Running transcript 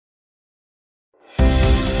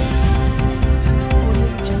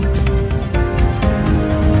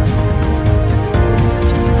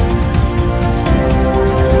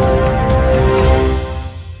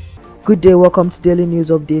Good day, welcome to Daily News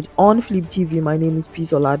Update on Flip TV. My name is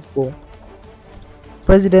Peace Oladipo.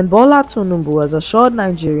 President Bola Tinubu has assured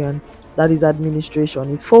Nigerians that his administration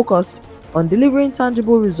is focused on delivering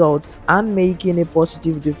tangible results and making a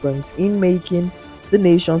positive difference in making the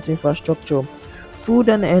nation's infrastructure, food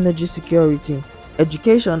and energy security,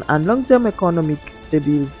 education and long-term economic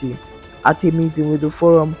stability. At a meeting with the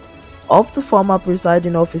Forum of the former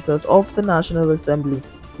presiding officers of the National Assembly,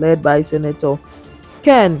 led by Senator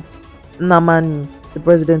Ken Namani, the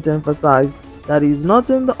president emphasized that he is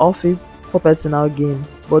not in the office for personal gain,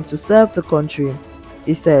 but to serve the country.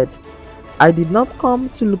 He said, "I did not come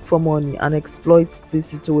to look for money and exploit the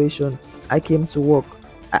situation. I came to work.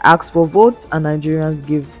 I asked for votes and Nigerians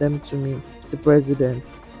gave them to me." The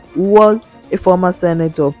president, who was a former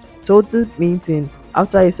senator, told the meeting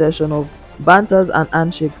after a session of banters and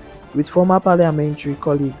handshakes with former parliamentary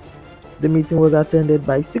colleagues. The meeting was attended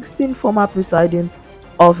by 16 former presiding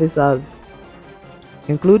officers,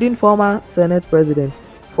 including former Senate Presidents,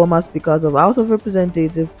 former Speakers of House of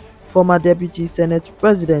Representatives, former Deputy Senate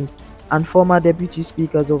President, and former Deputy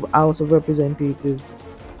Speakers of House of Representatives.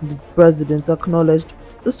 The President acknowledged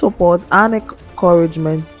the support and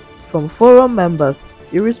encouragement from forum members,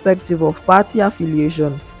 irrespective of party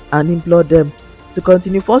affiliation, and implored them to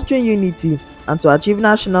continue fostering unity and to achieve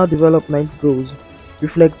national development goals.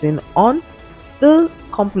 Reflecting on the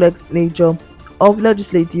complex nature of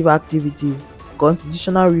legislative activities,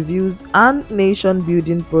 constitutional reviews, and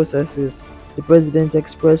nation-building processes, the president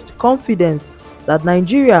expressed confidence that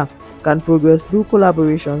Nigeria can progress through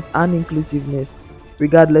collaborations and inclusiveness,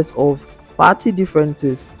 regardless of party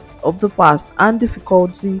differences of the past and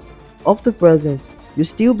difficulty of the present. "You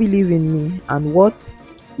still believe in me and what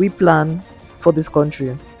we plan for this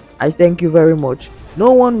country. I thank you very much.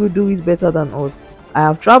 No one will do it better than us. I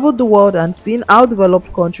have traveled the world and seen how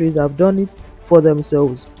developed countries have done it for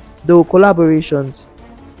themselves. Though collaborations,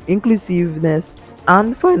 inclusiveness,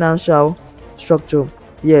 and financial structure,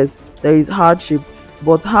 yes, there is hardship,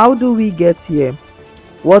 but how do we get here?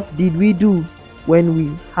 What did we do when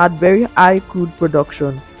we had very high crude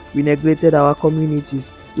production? We neglected our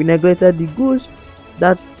communities. We neglected the goose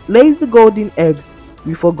that lays the golden eggs.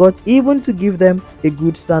 We forgot even to give them a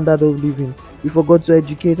good standard of living. We forgot to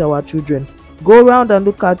educate our children. Go around and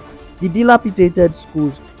look at the dilapidated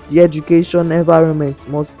schools. The education environment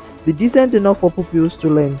must be decent enough for pupils to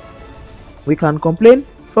learn. We can complain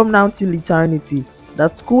from now till eternity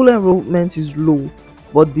that school enrollment is low,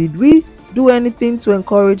 but did we do anything to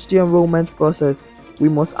encourage the enrollment process? We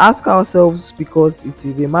must ask ourselves because it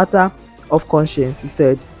is a matter of conscience," he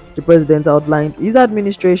said. The president outlined his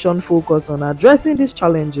administration focus on addressing these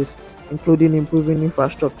challenges, including improving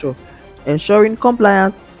infrastructure, ensuring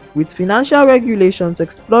compliance with financial regulations,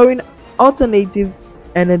 exploring alternative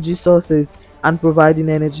energy sources, and providing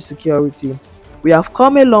energy security. "We have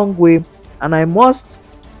come a long way, and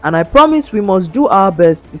I promise we must do our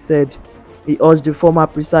best," he said. He urged the former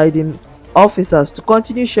presiding officers to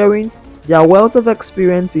continue sharing their wealth of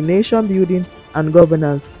experience in nation building and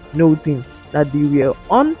governance, noting that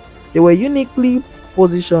they were uniquely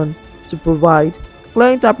positioned to provide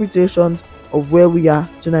clear interpretations of where we are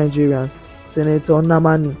to Nigerians. Senator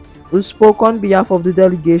Namani, who spoke on behalf of the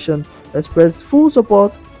delegation, expressed full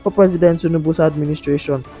support for President Tinubu's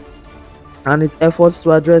administration and its efforts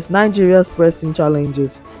to address Nigeria's pressing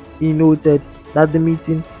challenges. He noted that the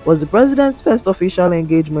meeting was the president's first official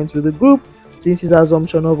engagement with the group since his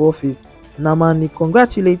assumption of office. Namani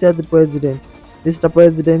congratulated the president. "Mr.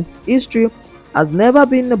 President's history has never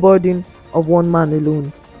been the burden of one man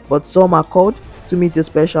alone, but some are called to meet a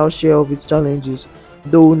special share of its challenges.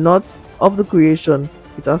 Though not of the creation,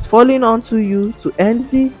 it has fallen onto you to end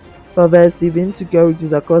the pervasive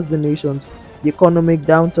insecurities across the nations, the economic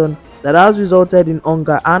downturn that has resulted in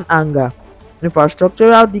hunger and anger,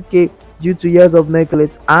 infrastructural decay due to years of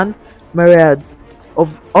neglect, and myriads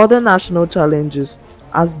of other national challenges.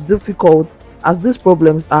 As difficult as these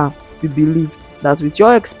problems are, we believe that with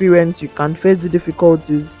your experience you can face the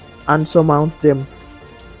difficulties and surmount them."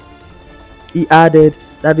 He added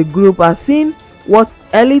that the group has seen what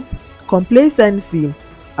elite complacency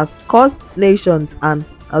has cost nations and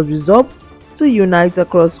has resolved to unite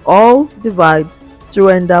across all divides to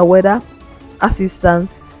render whether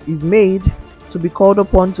assistance is made to be called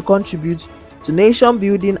upon to contribute to nation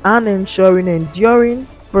building and ensuring enduring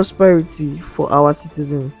prosperity for our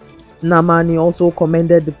citizens. Namani also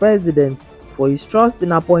commended the president for his trust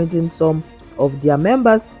in appointing some of their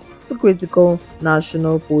members to critical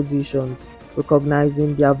national positions,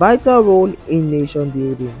 recognizing their vital role in nation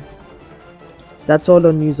building. That's all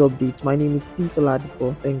on News Update. My name is Peace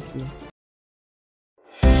Oladipo. Thank you.